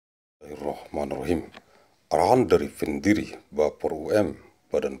Bismillahirrahmanirrahim. Arahan dari Pendiri, Bafor UM,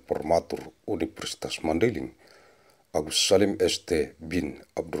 Badan Formatur Universitas Mandailing, Agussalim ST bin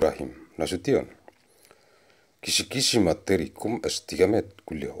Abdur Rahim, Nasution. Kisi-kisi materi Met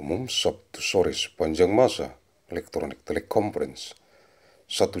Kuliah Umum Sabtu sore Sepanjang Masa, elektronik Teleconference,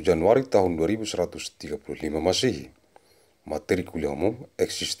 1 Januari tahun 2135 Masehi. Materi kuliah umum,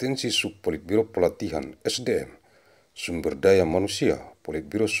 eksistensi Sub-Politbiro Pelatihan SDM, Sumber Daya Manusia,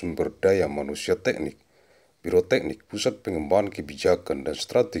 Politbiro Sumber Daya Manusia Teknik, Biro Teknik, Pusat Pengembangan Kebijakan dan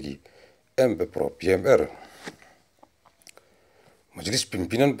Strategi, MPPro-PMR. Majelis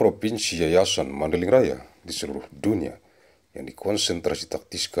Pimpinan Provinsi Yayasan Mandailing Raya di seluruh dunia yang dikonsentrasi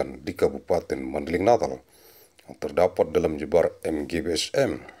taktiskan di Kabupaten Mandailing Natal yang terdapat dalam jebar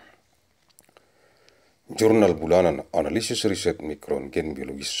MGBSM. Jurnal Bulanan Analisis Riset Mikron Gen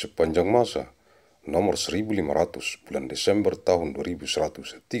Biologis Sepanjang Masa nomor 1500 bulan Desember tahun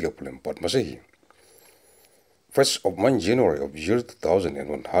 2134 Masehi. First of January of year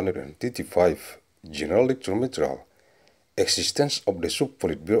 2135 General Lecture Material Existence of the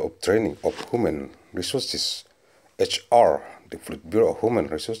Sub-Politburo of Training of Human Resources HR, the Politbiro of Human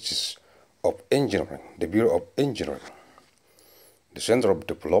Resources of Engineering, the Bureau of Engineering, the Center of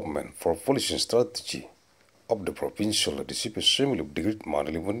Development for Policy and Strategy of the Provincial Legislative Assembly of the Great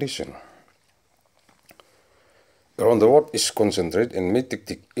Mandailing Foundation. Around the world is concentrated in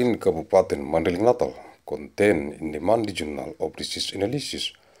Teknik in Kabupaten Mandailing Natal, contained in the monthly journal of disease analysis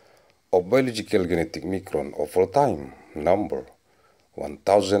of biological genetic micron of all time, number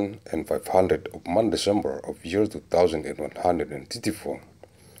 1500 of month December of year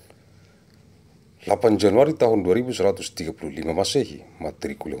 2134. 8 Januari tahun 2135 Masehi,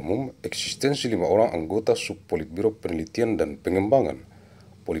 Materi Kuliah Umum, eksistensi 5 orang anggota Sub-Politbiro Penelitian dan Pengembangan,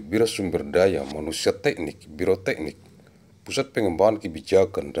 Politbiro Sumber Daya Manusia Teknik, Biro Teknik, Pusat Pengembangan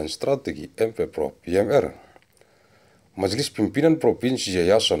Kebijakan dan Strategi, MPPro-PMR. Majelis Pimpinan Provinsi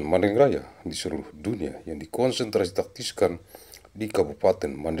Yayasan Mandailing Raya di seluruh dunia yang dikonsentrasi taktiskan di Kabupaten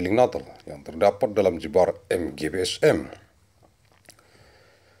Mandailing Natal yang terdapat dalam jebar MGBSM.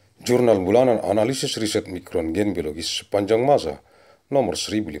 Jurnal Bulanan Analisis Riset Mikron Gen Biologis Sepanjang Masa nomor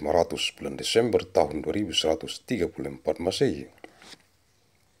 1500 bulan Desember tahun 2134 Masehi.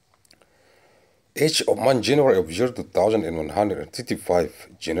 Age of January of year 2135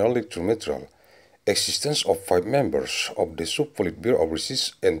 General Lecture Material Existence of 5 members of the Sub-Politburo of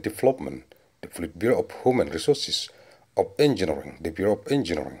Research and Development, the Politbiro of Human Resources of Engineering, the Bureau of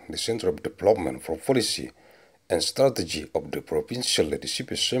Engineering, the Center of Development for Policy and Strategy of the Provincial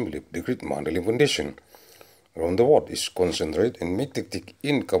Legislative Assembly of the Great Mandailing Foundation. Around the world is concentrated in Teknik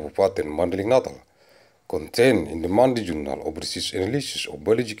in Kabupaten Mandailing Natal, contained in the monthly journal of disease analysis of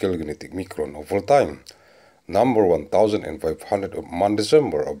biological genetic micron of all time, number 1500 of month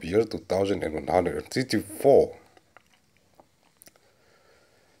December of year 2134.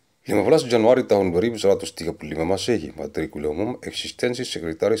 15 Januari tahun 2135 Masehi, Materi Kuliah Umum, eksistensi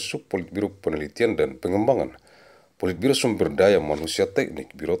Sekretaris Sub-Politbiro Penelitian dan Pengembangan, Politbiro Sumber Daya Manusia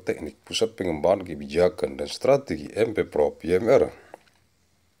Teknik, Biro Teknik, Pusat Pengembangan Kebijakan dan Strategi, MPPro-PMR.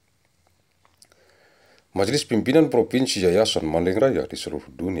 Majelis Pimpinan Provinsi Yayasan Mandailing Raya di seluruh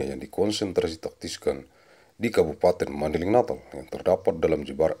dunia yang dikonsentrasi taktiskan di Kabupaten Mandailing Natal yang terdapat dalam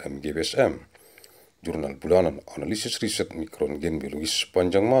jebar MGBSM. Jurnal Bulanan Analisis Riset Mikron Gen Biologis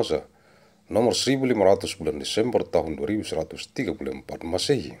Sepanjang Masa nomor 1500 bulan Desember tahun 2134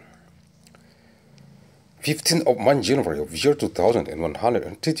 Masehi. 15 of January of year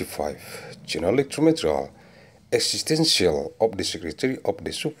 2135 General Lecture Material Existential of the Secretary of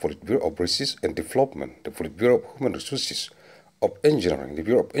the Sub-Politburo of Research and Development, the Politbiro of Human Resources of Engineering, the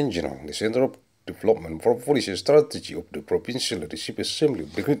Bureau of Engineering, the Center of Development for Policy and Strategy of the Provincial Legislative Assembly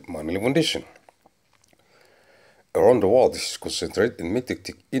of the Great Mandailing Foundation. Around the world is concentrated in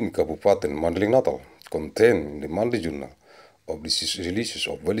Teknik in Kabupaten Mandailing Natal, contained in the monthly journal of disease analysis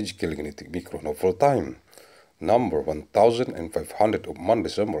of biological genetic micron of all time, number 1500 of month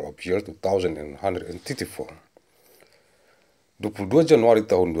December of year 2134. 22 Januari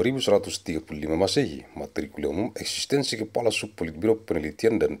tahun 2135 Masehi, Materi Kuliah Umum, eksistensi Kepala Sub-Politbiro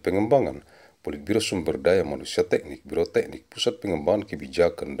Penelitian dan Pengembangan, Politbiro Sumber Daya Manusia Teknik, Biro Teknik, Pusat Pengembangan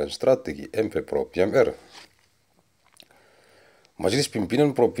Kebijakan dan Strategi, MPPro-PMR. Majelis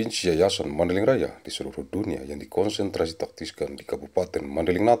Pimpinan Provinsi Yayasan Mandailing Raya di seluruh dunia yang dikonsentrasi taktiskan di Kabupaten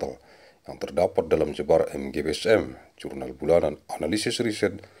Mandailing Natal yang terdapat dalam jebar MGBSM, Jurnal Bulanan Analisis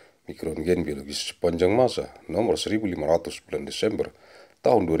Riset Mikron Gen Biologis Sepanjang Masa nomor 1500 bulan Desember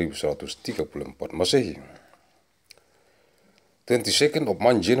tahun 2134 Masehi. 22nd of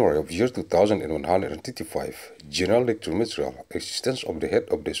month January of year 2135, General Lecture Material, Existence of the Head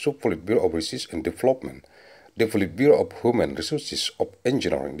of the Sub-Politburo of Research and Development, the Politbiro of Human Resources of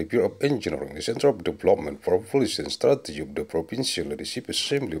Engineering, the Bureau of Engineering, the Center of Development for Policy and Strategy of the Provincial Leadership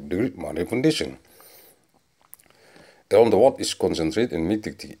Assembly of the Great Mandailing Foundation. Around the world is concentrated in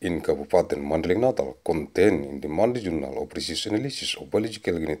meeting in Kabupaten Mandailing Natal, contained in the Monday Journal of Research Analysis of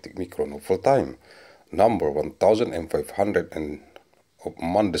Biological Genetic Micronovel Time, number 1500 of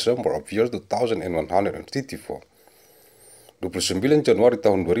month December of year 2134. 29 Januari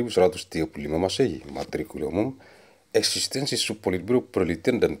tahun 2135 Masehi, Materi Kuliah Umum, Eksistensi Sub-Politburo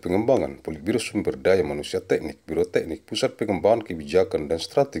Pelatihan dan Pengembangan, Politbiro Sumber, Daya, Manusia, Teknik, Biro Teknik, Pusat, Pengembangan, Kebijakan, dan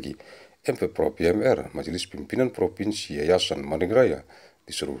Strategi, MP-Pro-PMR, Majelis Pimpinan Provinsi Yayasan Mandailing Raya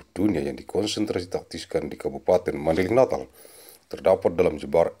di seluruh dunia yang dikonsentrasi taktiskan di Kabupaten Mandailing Natal, terdapat dalam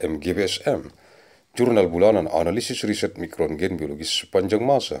jebar MGBSM, Jurnal Bulanan Analisis Riset Mikron Gen Biologis Sepanjang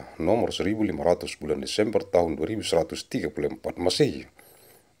Masa, nomor 1500 bulan Desember tahun 2134 Masehi.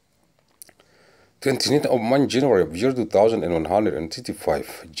 29th of month January of year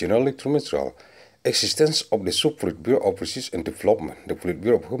 2135, General Lecture Material, Existence of the Sub-Politburo of Research and Development, the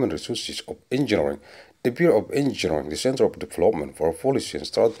Politbiro of Human Resources of Engineering, the Bureau of Engineering, the Center of Development for Policy and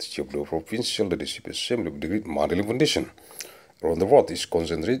Strategy of the Provincial Leadership Assembly of the Great Mandailing Foundation. Around the world is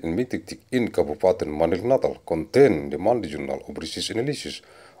concentrated in meeting in Kabupaten Mandailing Natal, contained in the Monday Journal of Research Analysis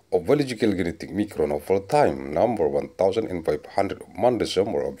of Biological Genetic Micronovel Time, number 1500 of month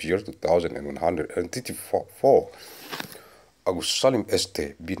December of year 2134. Agussalim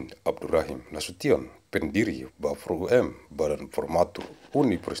ST bin Abdur Rahim, Nasution, Pendiri, Bafor UM, Badan Formatur,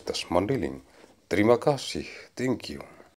 Universitas Mandailing. Terima kasih. Thank you.